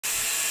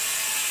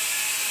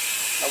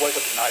I wake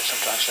up at night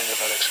sometimes thinking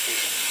about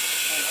execution.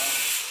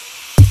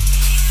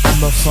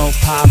 I'm a faux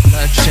pop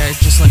bloodshed,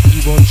 just like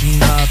Iwo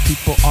Jima.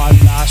 People are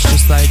lost,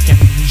 just like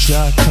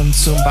amnesia,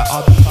 consumed by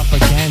all the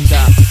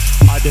propaganda.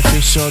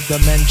 Artificial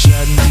dementia,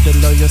 need a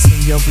loyal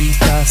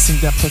senorita. Sing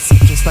that pussy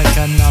just like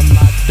an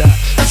armada.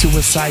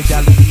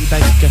 Suicidality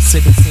like a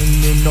citizen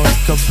in North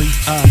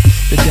Korea.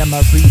 The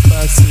Demo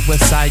Reaper,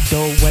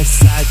 suicidal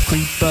west side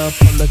creeper.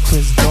 Pull a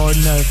Chris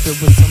Dorner,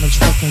 filled with so much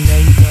fucking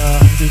anger.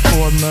 Hungry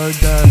for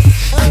murder,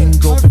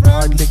 bingo with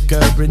hard liquor.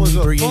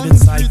 Inebriated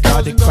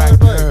psychotic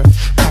cracker.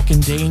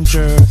 Packing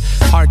danger,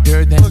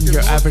 harder than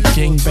your average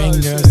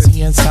gangbanger.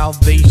 Seeing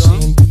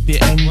salvation through the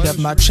end of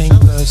my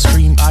chamber.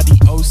 Scream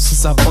adios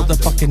as I pull the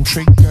fucking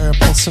trigger.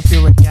 Pull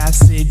sulfuric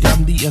acid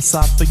down the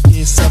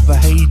esophagus of a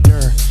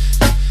hater.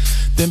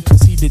 Then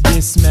proceed to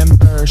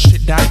dismember.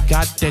 Shit, I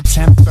got the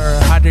temper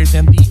hotter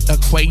than the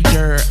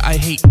equator. I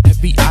hate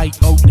every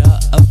iota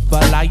of a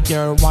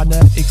liar.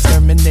 Wanna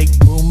exterminate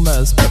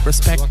rumors, put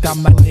respect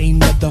on my name,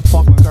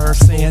 motherfucker.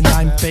 Saying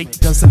I'm fake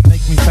doesn't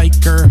make me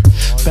faker.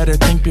 Better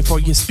think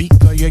before you speak,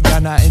 or you're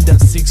gonna end up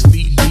 6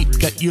 feet deep.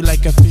 Got you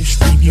like a fish,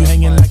 leave you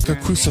hanging like a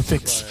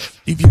crucifix.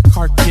 Leave your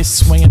carcass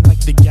swaying like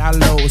the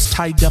gallows,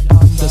 tied up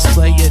on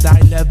display at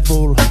eye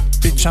level.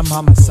 Bitch, I'm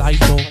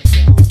homicidal.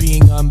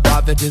 Being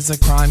unbothered is a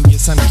crime,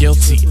 yes I'm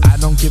guilty. I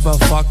don't give a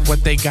fuck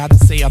what they gotta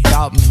say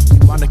about me.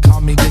 You wanna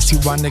call me this, you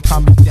wanna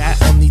call me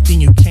that. Only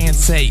thing you can't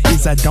say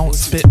is I don't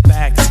spit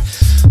facts.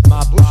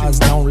 My bars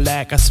don't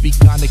lack, I speak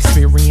on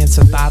experience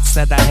and thoughts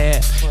that I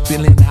had.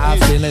 Feeling high,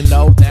 feeling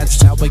low,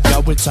 that's how it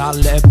go. It's all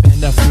left in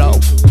the flow.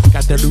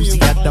 Got the Lucy,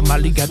 got the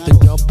Molly, got the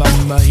dope.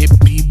 I'm a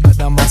hippie, but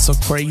I'm also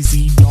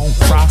crazy. Don't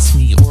cross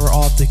me or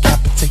I'll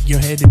decapitate your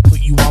head and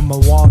put you on my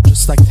wall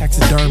just like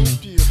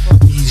taxidermy.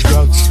 These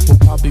drugs will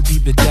probably be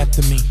the death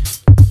of me.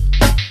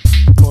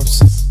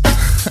 Corpses.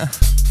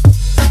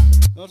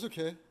 That's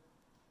okay.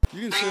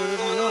 You can say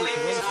whatever you want,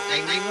 because I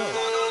don't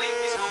know.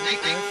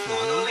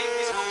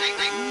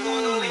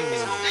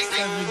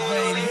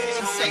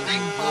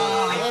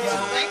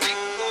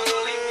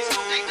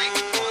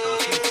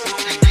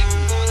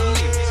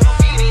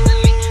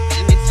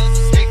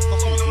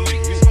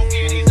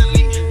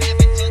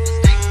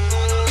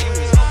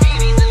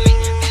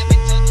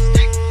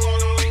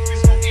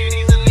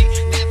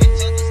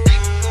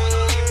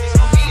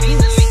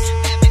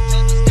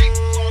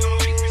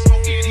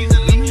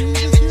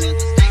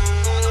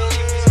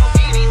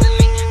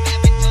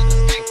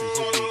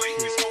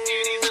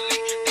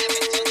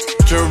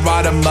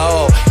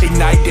 Geronimo,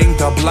 igniting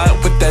the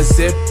blunt with the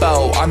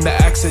Zippo. I'm the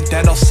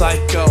accidental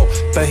psycho,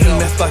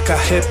 behemoth like a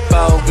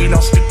hippo. We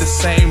don't speak the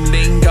same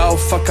lingo,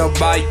 fuck a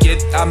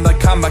riot. I'm the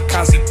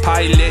kamikaze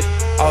pilot.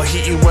 I'll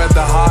hit you where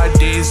the heart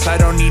is. I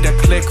don't need a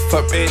click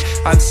for it.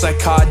 I'm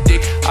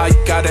psychotic, I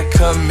got a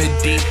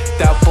comedy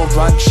that will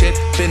run shit.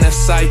 Been a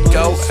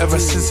psycho ever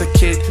since a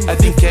kid. I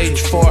think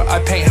age 4, I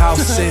paint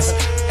houses.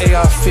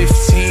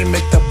 AR-15,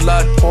 make the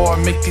blood pour.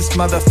 Make these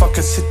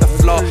motherfuckers hit the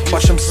floor.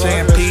 Watch them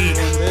stampede.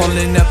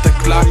 Pulling up the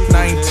Glock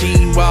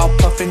 19 while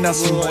puffing out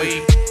some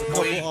weed. A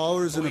couple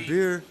hours and a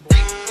beer.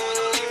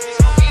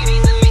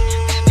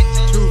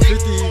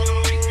 250.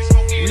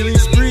 Really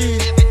spree.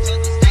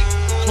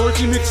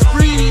 Torky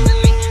McSpree.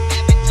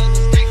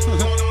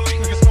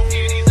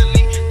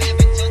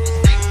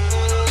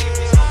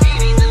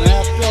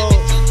 Mapped out.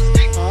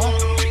 Huh?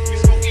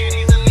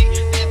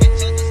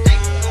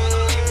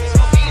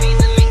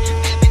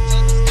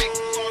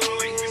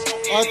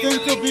 I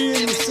think they'll be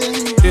in the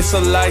same. It's a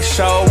light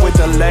show with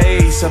a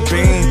laser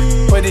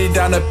beam. Put it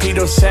on a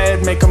pedo's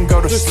head, make him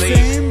go to sleep.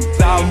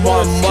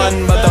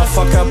 911,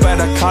 motherfucker,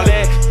 better call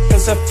it.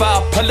 Cause if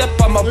I pull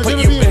up, I'ma put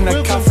you in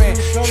a coffin.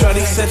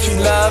 Shorty said she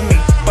love me,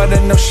 but I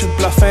know she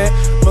bluffing.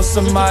 Most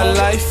of my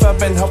life I've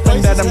been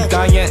hoping that I'm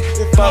dying,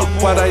 but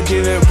what I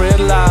didn't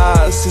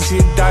realize is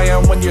you're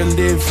dying when you're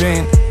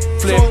living.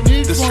 Flip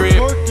the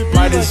script,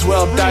 might as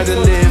well die to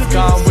live.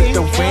 Gone with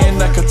the wind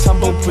like a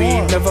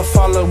tumbleweed, never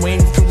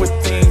following through with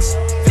things.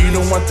 You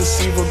don't want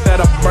this evil that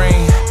I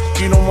bring.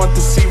 You don't want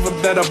this evil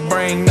that I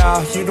bring.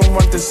 Nah, you don't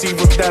want this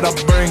evil that I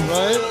bring.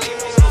 Right?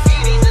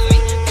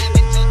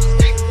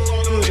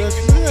 Dude, look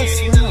at that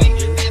swing on,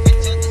 dude.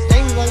 How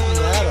are we lighting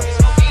that up?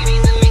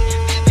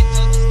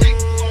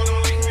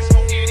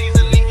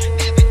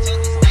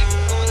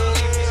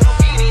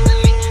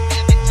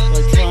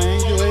 Like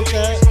triangulate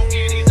that?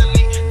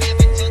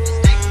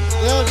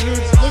 Yeah,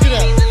 dude, look at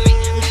that.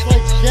 It's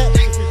like jets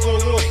if you put a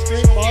little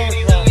straight bar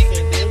across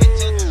it,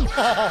 dude.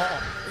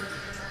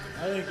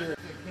 I think it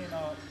came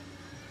out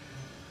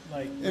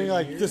like... And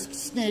like just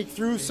snake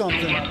through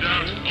something.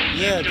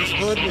 Yeah, just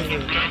hood with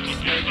it.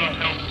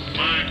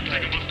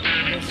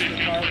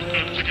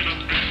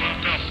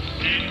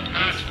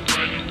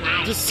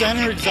 Just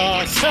center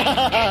exhaust.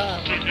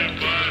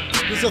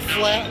 Just a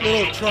flat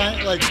little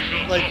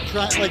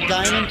like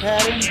diamond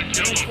pattern.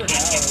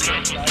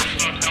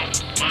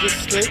 Just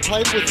straight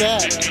pipe with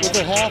that, with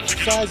a half the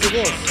size of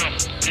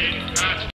this.